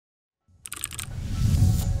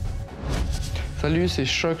Salut, c'est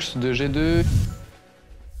Shox de G2.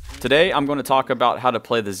 Today I'm going to talk about how to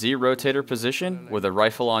play the Z rotator position with a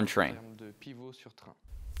rifle on train.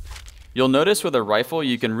 You'll notice with a rifle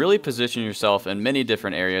you can really position yourself in many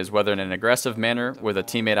different areas, whether in an aggressive manner with a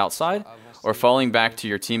teammate outside or falling back to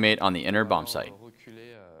your teammate on the inner bomb site.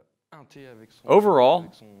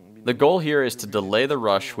 Overall, the goal here is to delay the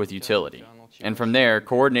rush with utility, and from there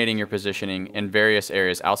coordinating your positioning in various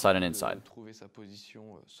areas outside and inside.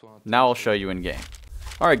 Now I'll show you in game.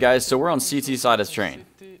 Alright guys, so we're on CT side of train.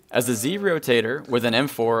 As the Z rotator with an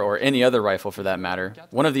M4 or any other rifle for that matter,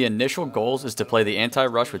 one of the initial goals is to play the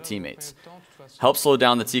anti-rush with teammates, help slow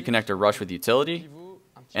down the T-connector rush with utility,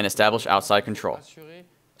 and establish outside control.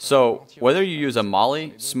 So, whether you use a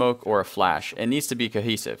molly, smoke, or a flash, it needs to be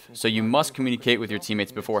cohesive, so you must communicate with your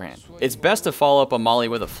teammates beforehand. It's best to follow up a molly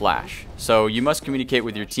with a flash, so you must communicate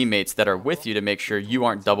with your teammates that are with you to make sure you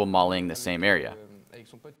aren't double mollying the same area.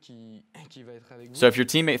 So if your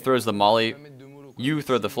teammate throws the molly, you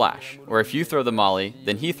throw the flash, or if you throw the molly,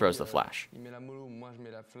 then he throws the flash.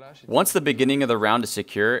 Once the beginning of the round is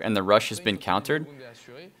secure and the rush has been countered,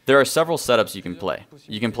 there are several setups you can play.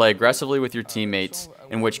 You can play aggressively with your teammates,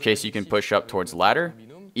 in which case you can push up towards ladder,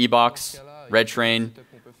 E-box, red train,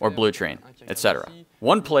 or blue train, etc.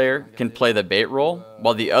 One player can play the bait role,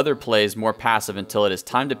 while the other plays more passive until it is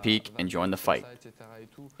time to peek and join the fight.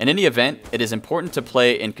 In any event, it is important to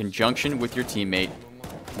play in conjunction with your teammate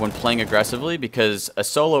when playing aggressively, because a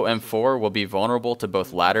solo M4 will be vulnerable to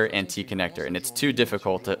both ladder and T-connector, and it's too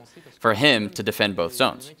difficult for him to defend both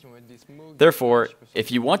zones. Therefore, if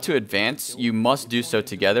you want to advance, you must do so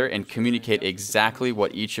together and communicate exactly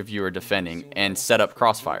what each of you are defending and set up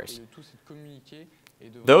crossfires.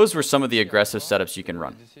 Those were some of the aggressive setups you can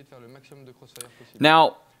run.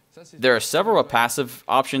 Now, there are several passive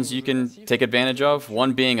options you can take advantage of,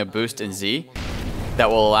 one being a boost in Z that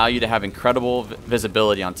will allow you to have incredible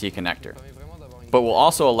visibility on T-connector, but will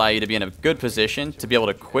also allow you to be in a good position to be able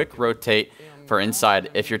to quick rotate for inside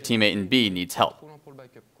if your teammate in B needs help.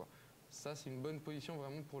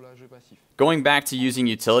 Going back to using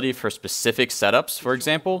utility for specific setups, for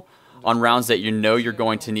example, on rounds that you know you're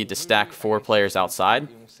going to need to stack 4 players outside,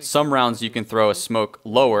 some rounds you can throw a smoke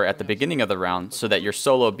lower at the beginning of the round so that your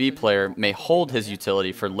solo B player may hold his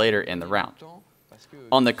utility for later in the round.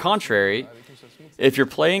 On the contrary, if you're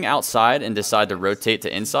playing outside and decide to rotate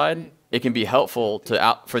to inside, it can be helpful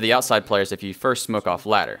for the outside players if you first smoke off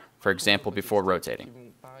ladder, for example, before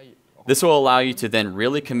rotating. This will allow you to then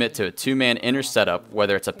really commit to a 2-man inner setup,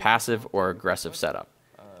 whether it's a passive or aggressive setup.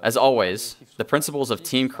 As always, the principles of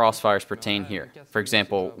team crossfires pertain here. For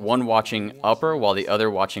example, one watching upper while the other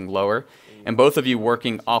watching lower, and both of you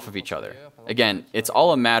working off of each other. Again, it's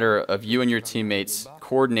all a matter of you and your teammates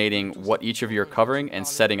coordinating what each of you are covering and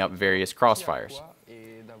setting up various crossfires.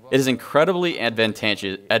 It is incredibly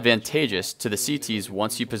advantageous to the CTs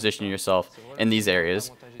once you position yourself in these areas,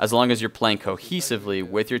 as long as you're playing cohesively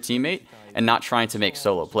with your teammate and not trying to make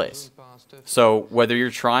solo plays. So whether you're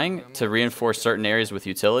trying to reinforce certain areas with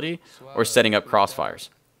utility or setting up crossfires.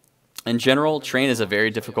 In general, train is a very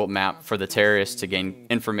difficult map for the terrorists to gain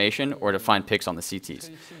information or to find picks on the CTs.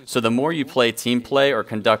 So the more you play team play or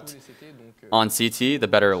conduct on CT, the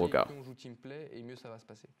better it will go.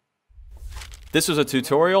 This was a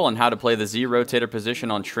tutorial on how to play the Z rotator position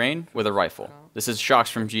on train with a rifle. This is Shox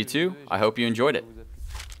from G2. I hope you enjoyed it.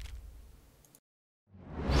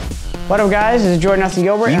 What up guys, this is Jordan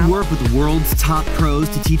Gilbert. We work with the world's top pros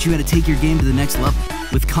to teach you how to take your game to the next level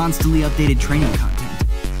with constantly updated training content.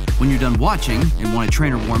 When you're done watching and want to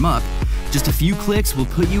train or warm up, just a few clicks will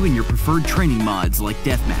put you in your preferred training mods like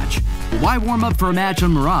Deathmatch. But why warm up for a match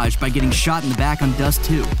on Mirage by getting shot in the back on Dust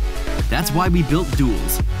 2? That's why we built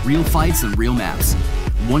Duels, real fights and real maps.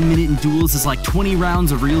 1 minute in Duels is like 20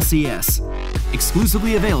 rounds of real CS.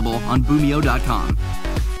 Exclusively available on Boomeo.com.